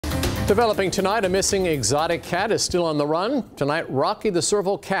Developing tonight, a missing exotic cat is still on the run. Tonight, Rocky the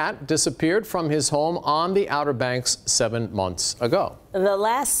Serval cat disappeared from his home on the Outer Banks 7 months ago. The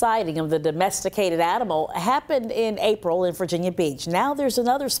last sighting of the domesticated animal happened in April in Virginia Beach. Now there's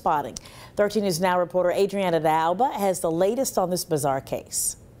another spotting. 13 News Now reporter Adriana de Alba has the latest on this bizarre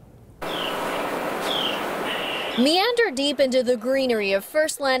case. Meander deep into the greenery of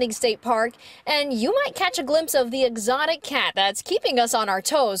First Landing State Park, and you might catch a glimpse of the exotic cat that's keeping us on our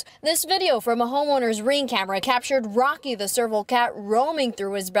toes. This video from a homeowner's Ring camera captured Rocky the Serval cat roaming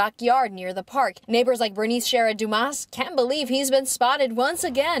through his backyard near the park. Neighbors like Bernice Shera Dumas can't believe he's been spotted once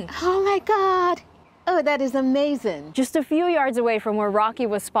again. Oh my God. Oh, that is amazing. Just a few yards away from where Rocky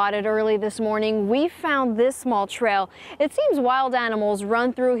was spotted early this morning, we found this small trail. It seems wild animals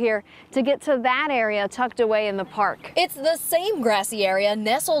run through here to get to that area tucked away in the park. It's the same grassy area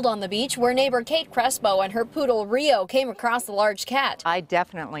nestled on the beach where neighbor Kate Crespo and her poodle Rio came across the large cat. I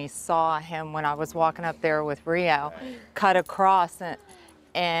definitely saw him when I was walking up there with Rio, cut across it,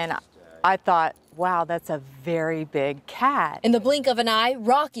 and I thought, wow, that's a very big cat. In the blink of an eye,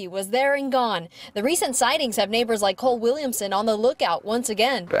 Rocky was there and gone. The recent sightings have neighbors like Cole Williamson on the lookout once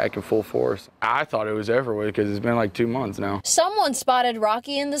again. Back in full force. I thought it was everywhere because it's been like 2 months now. Someone spotted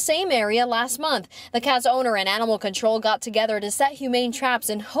Rocky in the same area last month. The cat's owner and animal control got together to set humane traps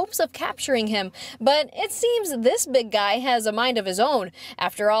in hopes of capturing him. But it seems this big guy has a mind of his own.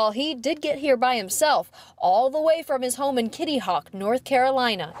 After all, he did get here by himself, all the way from his home in Kitty Hawk, North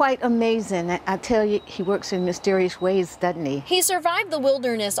Carolina. Quite amazing. I tell you, he works in mysterious ways, doesn't he? He survived the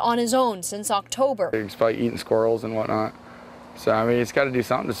wilderness on his own since October. He's probably eating squirrels and whatnot. So, I mean, he's got to do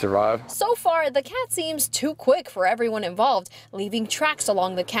something to survive. So far, the cat seems too quick for everyone involved, leaving tracks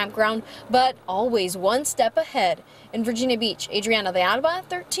along the campground, but always one step ahead. In Virginia Beach, Adriana de Alba,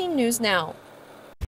 13 News Now.